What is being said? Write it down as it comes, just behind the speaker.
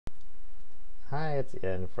Hi, it's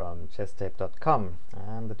Ian from chesstape.com,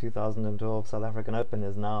 and the 2012 South African Open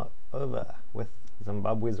is now over, with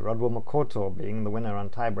Zimbabwe's Rodwell Makoto being the winner on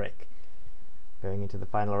tiebreak. Going into the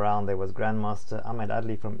final round, there was Grandmaster Ahmed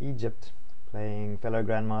Adli from Egypt playing fellow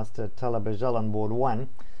Grandmaster Tal Abijal on board 1.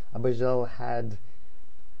 Abijal had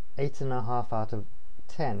 8.5 out of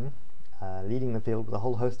 10, leading the field with a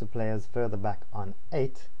whole host of players further back on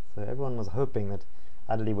 8, so everyone was hoping that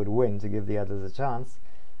Adli would win to give the others a chance.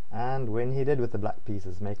 And when he did with the black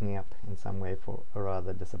pieces, making up in some way for a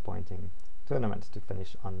rather disappointing tournament to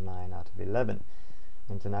finish on 9 out of 11.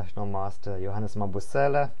 International master Johannes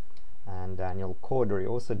Mabusela and Daniel Cordery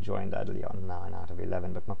also joined Adli on 9 out of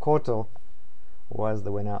 11, but Makoto was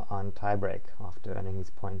the winner on tiebreak after earning his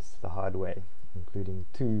points the hard way, including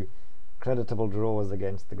 2 creditable draws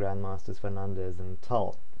against the Grandmasters Fernandez and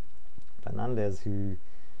Tal. Fernandez, who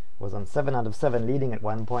was on 7 out of 7 leading at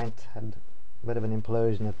one point, had a bit of an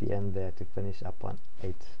implosion at the end there to finish up on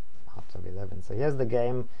 8 out of 11. So here's the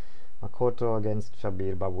game: Makoto against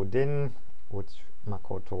Shabir Bawoodien, which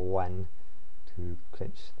Makoto won to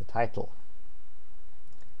clinch the title.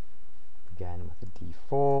 Began with a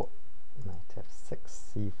d4, knight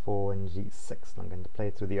f6, c4 and g6. I'm going to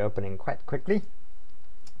play through the opening quite quickly.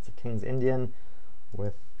 It's a King's Indian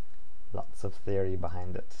with lots of theory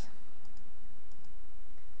behind it.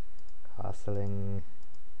 Castling,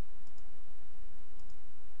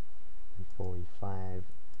 e4, e5,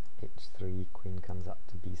 h3, queen comes up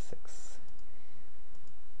to b6.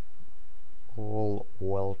 All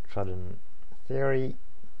well-trodden theory.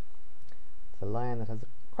 It's a line that has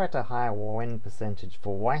quite a high win percentage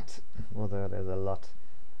for white, although there's a lot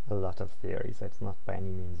of theory, so it's not by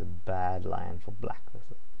any means a bad line for black. There's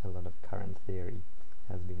a lot of current theory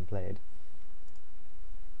has been played.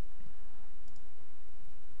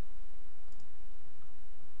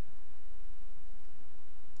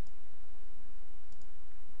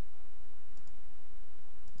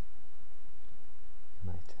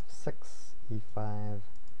 Knight f6, e5,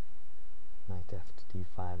 knight f to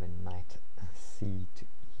d5, and knight c to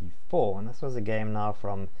e4. And this was a game now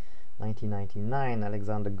from 1999,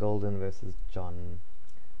 Alexander Golden versus John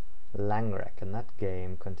Langrek, and that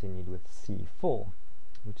game continued with c4,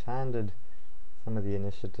 which handed some of the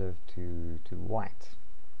initiative to white.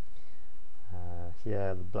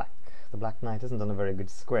 Here the black knight isn't on a very good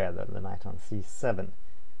square, the knight on c7,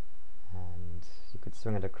 and you could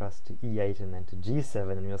swing it across to e8 and then to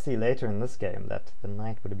g7, and you'll see later in this game that the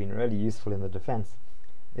knight would have been really useful in the defense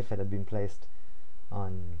if it had been placed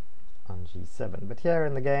on g7. But here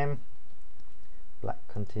in the game, black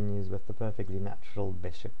continues with the perfectly natural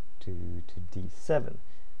bishop to d7.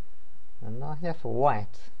 And now here for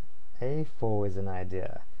white, a4 is an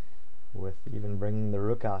idea, with even bringing the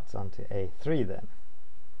rook out onto a3 then.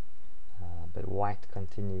 But white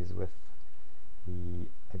continues with the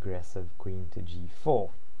aggressive queen to g4.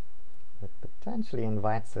 That potentially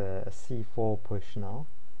invites a c4 push now.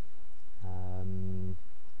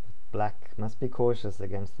 Black must be cautious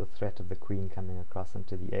against the threat of the queen coming across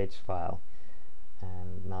into the h-file.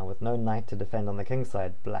 And now with no knight to defend on the king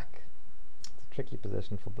side, black, it's a tricky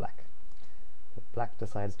position for black. But black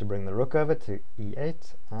decides to bring the rook over to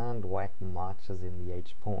e8, and white marches in the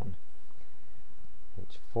h-pawn.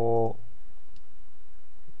 h4,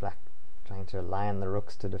 black trying to align the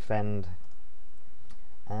rooks to defend,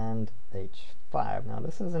 and h5. Now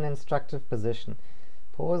this is an instructive position.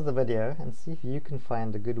 Pause the video and see if you can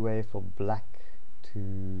find a good way for black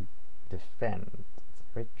to defend. It's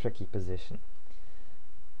a very tricky position.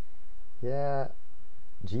 Here,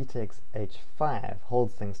 g takes h5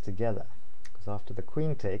 holds things together, because after the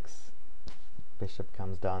queen takes, bishop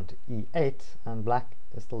comes down to e8, and black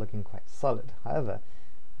is still looking quite solid. However,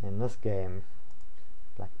 in this game,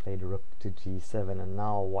 black played rook to g7, and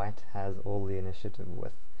now white has all the initiative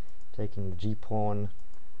with taking the g-pawn,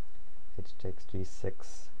 h takes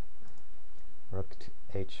g6, rook to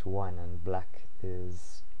h1, and black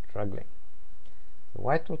is struggling. So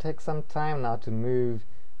white will take some time now to move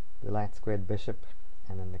the light squared bishop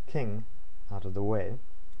and then the king out of the way,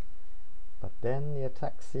 but then the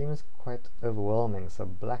attack seems quite overwhelming, so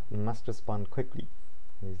black must respond quickly.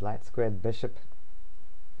 His light squared bishop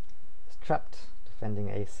is trapped defending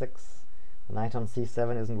a6, the knight on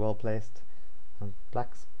c7 isn't well placed, and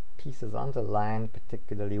black's pieces aren't aligned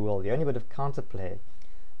particularly well. The only bit of counterplay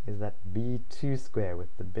is that b2 square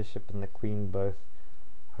with the bishop and the queen both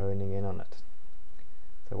honing in on it.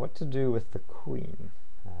 So what to do with the queen?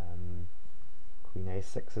 Queen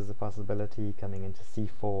a6 is a possibility, coming into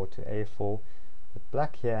c4 to a4, but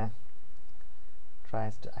black here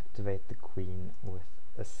tries to activate the queen with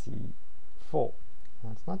a c4.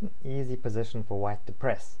 Now it's not an easy position for white to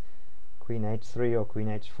press, queen h3 or queen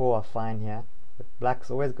h4 are fine here, but black's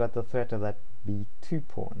always got the threat of that b2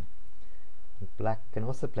 pawn. And black can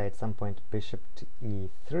also play at some point bishop to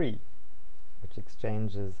e3, which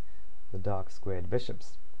exchanges the dark squared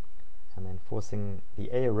bishops, and then forcing the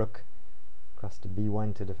a rook across to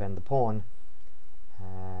b1 to defend the pawn,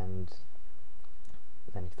 and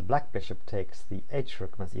then if the black bishop takes, the h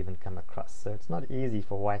rook must even come across. So it's not easy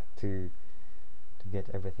for white to get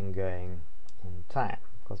everything going in time.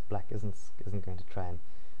 Of course, black isn't going to try and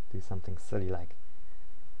do something silly like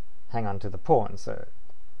hang on to the pawn. So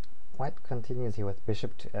white continues here with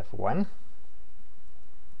bishop to f1.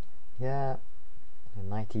 Here,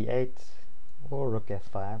 knight e8 or rook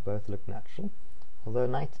f5 both look natural, although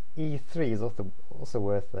knight e3 is also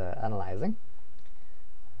worth analyzing,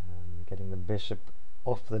 getting the bishop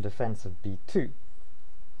off the defense of b2, and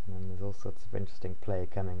then there's all sorts of interesting play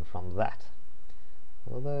coming from that.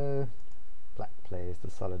 Although black plays the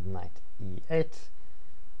solid knight e8,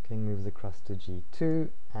 king moves across to g2,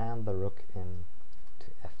 and the rook in to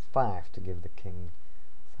f5 to give the king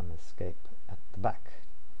some escape at the back.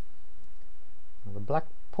 Now, the black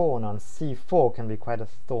pawn on c4 can be quite a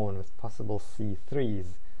thorn with possible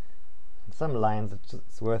c3s. In some lines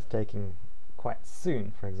it's worth taking quite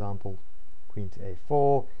soon. For example, queen to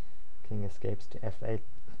a4, king escapes to f8,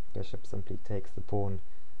 bishop simply takes the pawn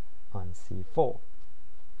on c4.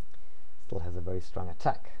 Still has a very strong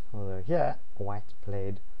attack, although here white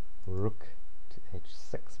played rook to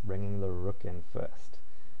h6, bringing the rook in first.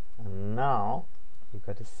 And now you've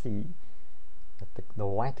got to see that the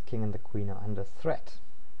white king and the queen are under threat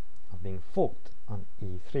of being forked on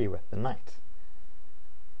e3 with the knight.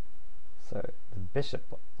 So the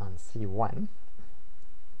bishop on c1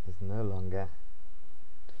 is no longer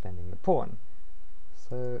defending the pawn.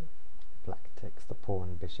 So black takes the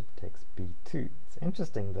pawn, bishop takes b2. It's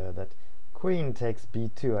interesting though that queen takes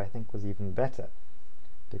b2 I think was even better,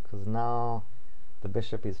 because now the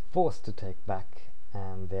bishop is forced to take back,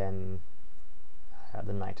 and then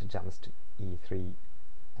the knight jumps to e3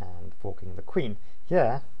 and forking the queen.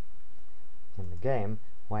 Here in the game,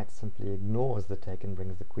 white simply ignores the take and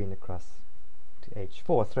brings the queen across to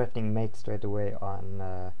h4, threatening mate straight away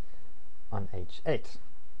on h8.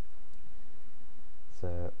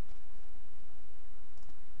 So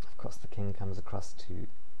of course the king comes across to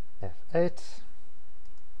f8,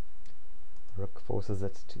 rook forces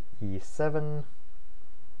it to e7,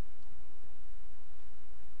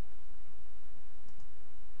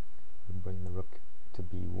 we bring the rook to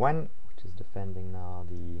b1, which is defending now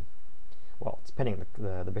it's pinning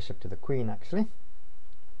the bishop to the queen actually,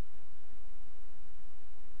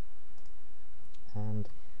 and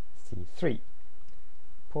c3.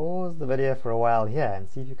 Pause the video for a while here and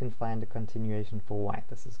see if you can find a continuation for white.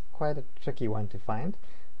 This is quite a tricky one to find,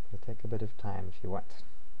 so take a bit of time if you want.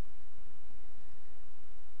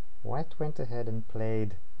 White went ahead and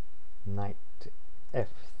played knight to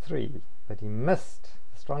f3, but he missed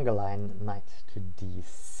the stronger line knight to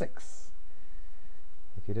d6.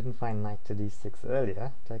 If you didn't find knight to d6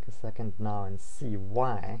 earlier, take a second now and see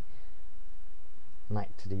why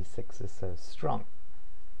knight to d6 is so strong.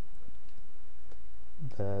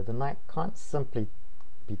 The knight can't simply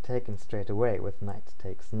be taken straight away with knight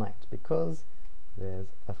takes knight, because there's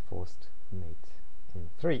a forced mate in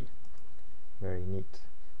 3. Very neat.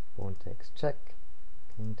 Pawn takes check,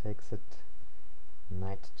 king takes it,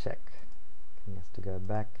 knight check, king has to go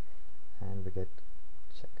back, and we get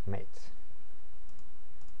checkmate.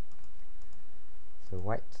 So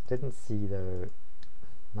white didn't see the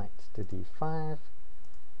knight to d5,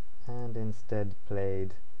 and instead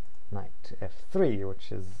played knight to f3,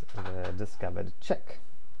 which is the discovered check.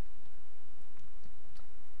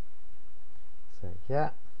 So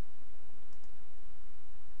here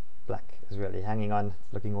black is really hanging on,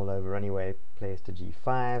 it's looking all over anyway, plays to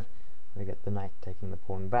g5, we get the knight taking the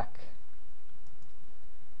pawn back,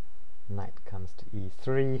 knight comes to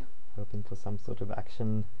e3, hoping for some sort of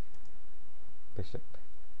action, bishop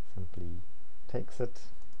simply takes it,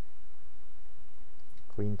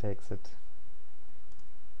 queen takes it,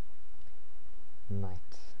 knight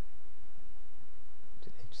to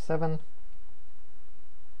h7,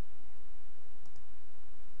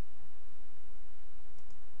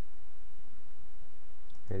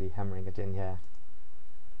 really hammering it in here.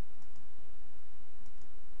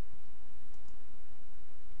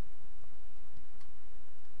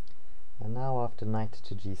 And now after knight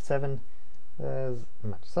to g7, there's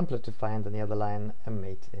much simpler to find than the other line, a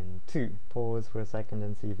mate in 2. Pause for a second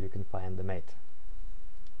and see if you can find the mate.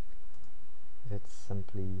 It's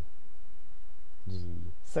simply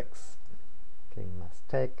g6. King must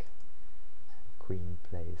take, and queen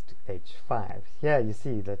plays to h5. Here you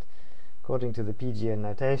see that According to the PGN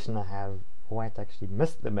notation, I have white actually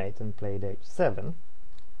missed the mate and played h7,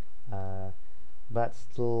 but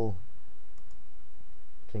still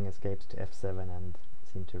king escaped to f7 and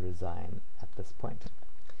seemed to resign at this point.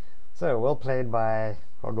 So, well played by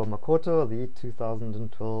Rodwell Makoto, the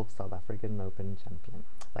 2012 South African Open champion.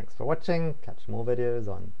 Thanks for watching. Catch more videos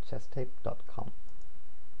on chesstape.com.